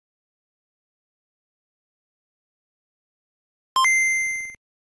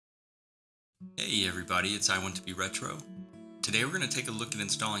Hey everybody, it's I Want2Be Retro. Today we're going to take a look at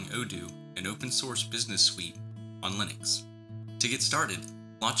installing Odoo, an open source business suite, on Linux. To get started,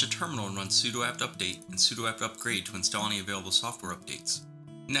 launch a terminal and run sudo apt-update and sudo apt-upgrade to install any available software updates.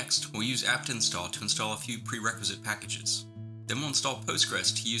 Next, we'll use apt-install to install a few prerequisite packages. Then we'll install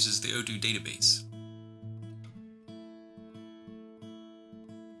Postgres to use as the Odoo database.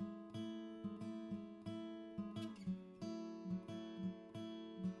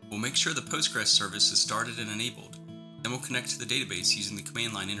 We'll make sure the Postgres service is started and enabled. Then we'll connect to the database using the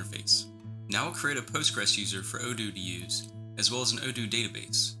command line interface. Now we'll create a Postgres user for Odoo to use, as well as an Odoo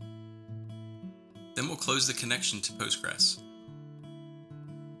database. Then we'll close the connection to Postgres.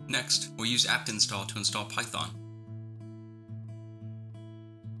 Next, we'll use apt-install to install Python.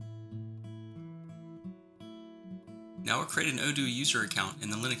 Now we'll create an Odoo user account in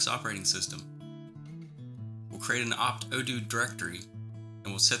the Linux operating system. We'll create an opt-Odoo directory,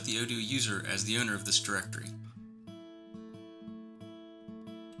 and we'll set the Odoo user as the owner of this directory.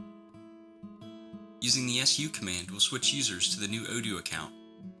 Using the su command, we'll switch users to the new Odoo account.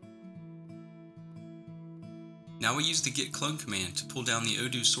 Now we'll use the git clone command to pull down the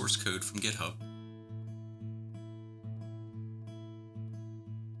Odoo source code from GitHub.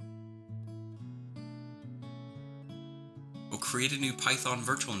 We'll create a new Python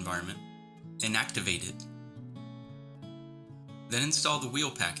virtual environment and activate it. Then install the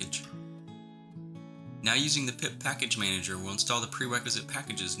wheel package. Now using the pip package manager, we'll install the prerequisite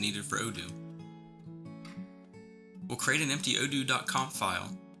packages needed for Odoo. We'll create an empty odoo.conf file.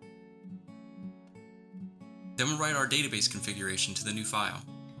 Then we'll write our database configuration to the new file.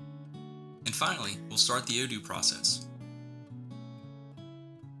 And finally, we'll start the Odoo process.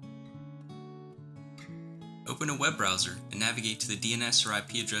 Open a web browser and navigate to the DNS or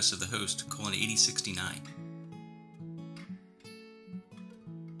IP address of the host, :8069.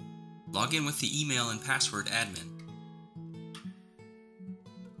 Log in with the email and password admin.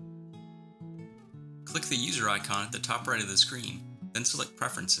 Click the user icon at the top right of the screen, then select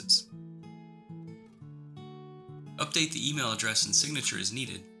Preferences. Update the email address and signature as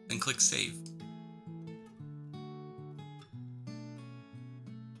needed, then click Save.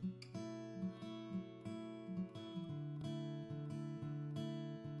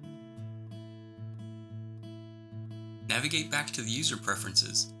 Navigate back to the user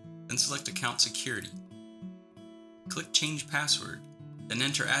preferences, then select Account Security. Click Change Password, then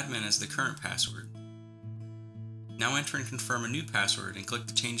enter admin as the current password. Now enter and confirm a new password and click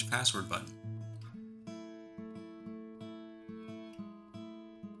the Change Password button.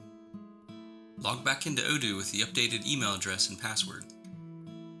 Log back into Odoo with the updated email address and password.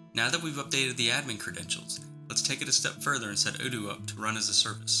 Now that we've updated the admin credentials, let's take it a step further and set Odoo up to run as a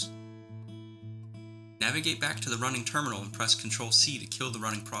service. Navigate back to the running terminal and press Ctrl-C to kill the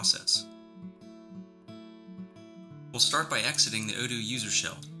running process. We'll start by exiting the Odoo user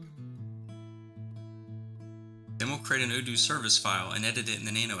shell. Then we'll create an Odoo service file and edit it in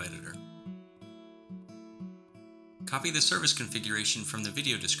the Nano editor. Copy the service configuration from the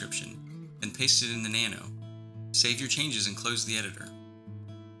video description, then paste it in the Nano. Save your changes and close the editor.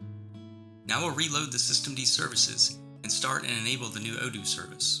 Now we'll reload the systemd services and start and enable the new Odoo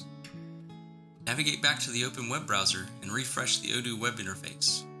service. Navigate back to the open web browser and refresh the Odoo web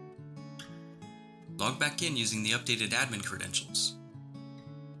interface. Log back in using the updated admin credentials.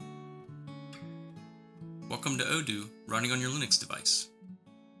 Welcome to Odoo, running on your Linux device.